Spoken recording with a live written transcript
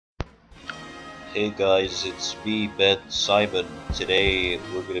Hey guys, it's me, Ben Simon. Today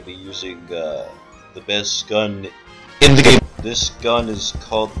we're going to be using the best gun in the game. This gun is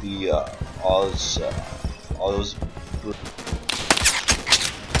called the Oz,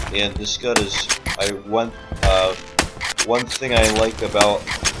 and this gun is one thing I like about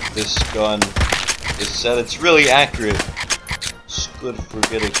this gun is that it's really accurate. It's good for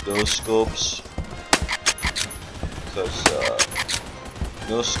getting no scopes because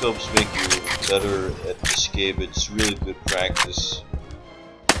no scopes make you better at this game. It's really good practice.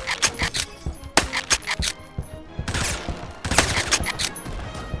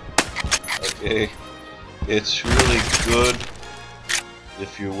 Okay, it's really good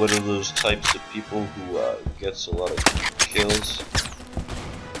if you're one of those types of people who gets a lot of kills.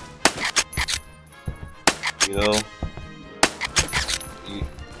 You know,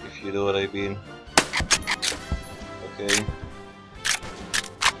 if you know what I mean. Okay.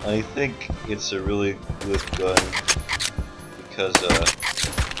 I think it's a really good gun because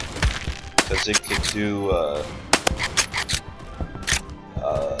it can do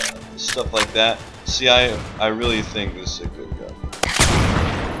stuff like that. See, I really think this is a good gun.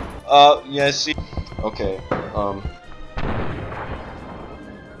 Yeah, see, okay,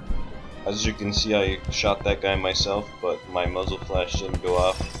 as you can see, I shot that guy myself, but my muzzle flash didn't go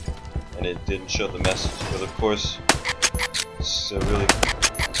off, and it didn't show the message, but of course, it's really,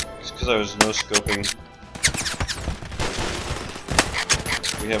 it's because I was no-scoping.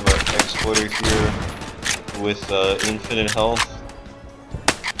 We have an exploiter here with infinite health.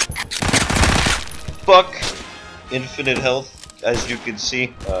 Fuck! Infinite health, as you can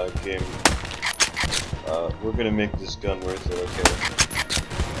see. Game. We're gonna make this gun worth it,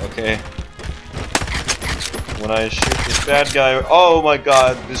 okay? Okay. When I shoot this bad guy, oh my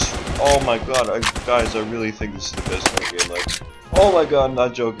god, guys, I really think this is the best gun game, like, oh my god, I'm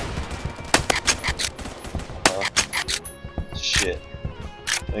not joking. Shit.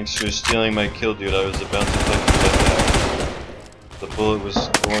 Thanks for stealing my kill, dude, I was about to click that. The bullet was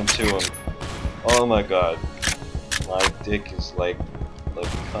going to him. Oh my god. My dick is like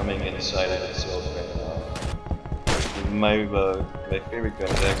coming inside of itself right now. My favorite gun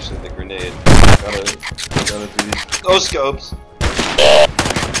is actually the grenade. Gotta do these. No scopes!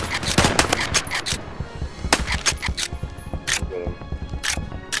 Look at him.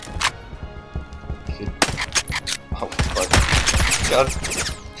 Kid. Oh fuck. God.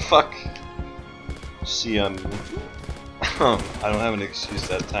 Fuck. See, I don't have an excuse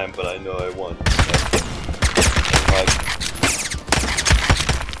that time, but I know I won.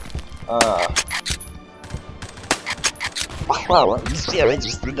 Wow, this is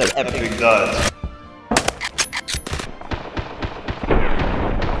interesting that Epic does.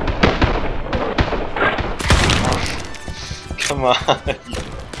 Come on.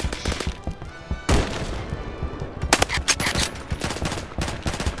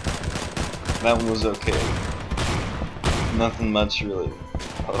 That one was okay. Nothing much really.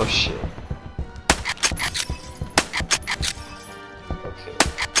 Oh shit. Okay.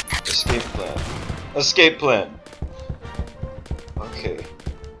 Escape plan. Escape plan! Okay.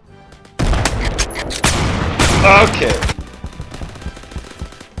 Okay!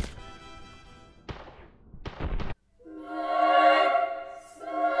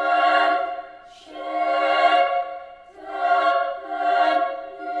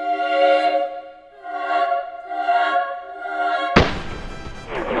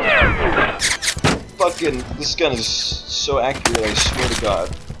 Fucking, this gun is so accurate, I swear to god.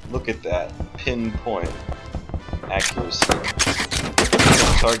 Look at that. Pinpoint accuracy.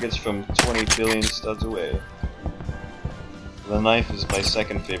 Targets from 20 billion studs away. The knife is my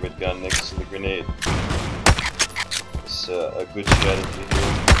second favorite gun next to the grenade. It's a good strategy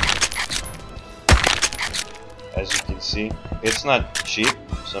here. As you can see, it's not cheap.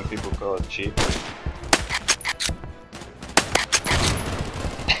 Some people call it cheap.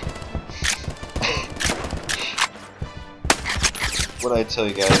 What I tell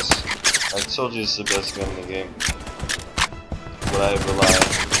you guys, I told you it's the best gun in the game. What I rely on.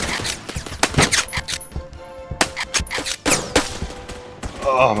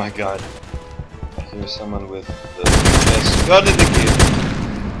 Oh my god. I hear someone with the best gun in the game.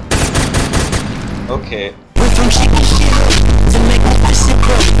 Okay.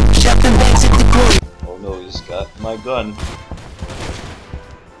 Oh no, he's got my gun.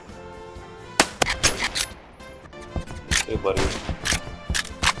 Okay, buddy.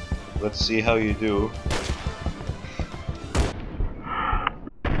 Let's see how you do.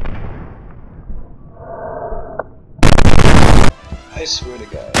 I swear to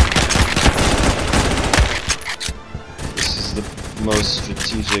God. This is the most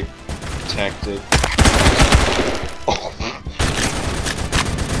strategic tactic. Oh.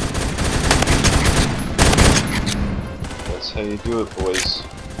 That's how you do it, boys.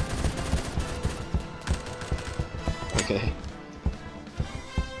 Okay.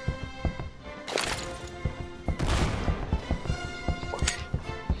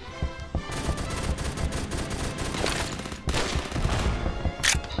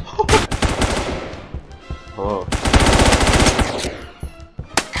 Oh.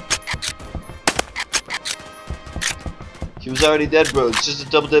 He was already dead, bro. It's just a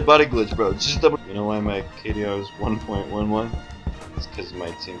double dead body glitch, bro. It's just a double. You know why my KDR is 1.11? It's because my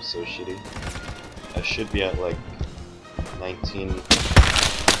team's so shitty. I should be at like 19.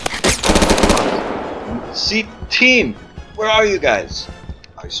 See, team, where are you guys?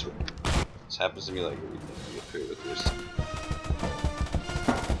 I swear, this happens to me like every time I get paired with this.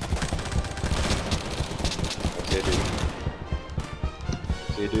 Okay, dude.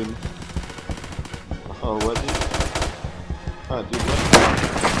 Okay, dude. Oh, what, dude? Oh, dude, what?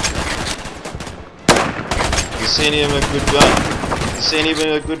 This ain't even a good gun. This ain't even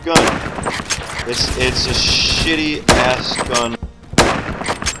a good gun. It's a shitty ass gun.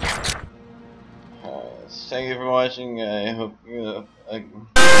 Thank you for watching. I hope you.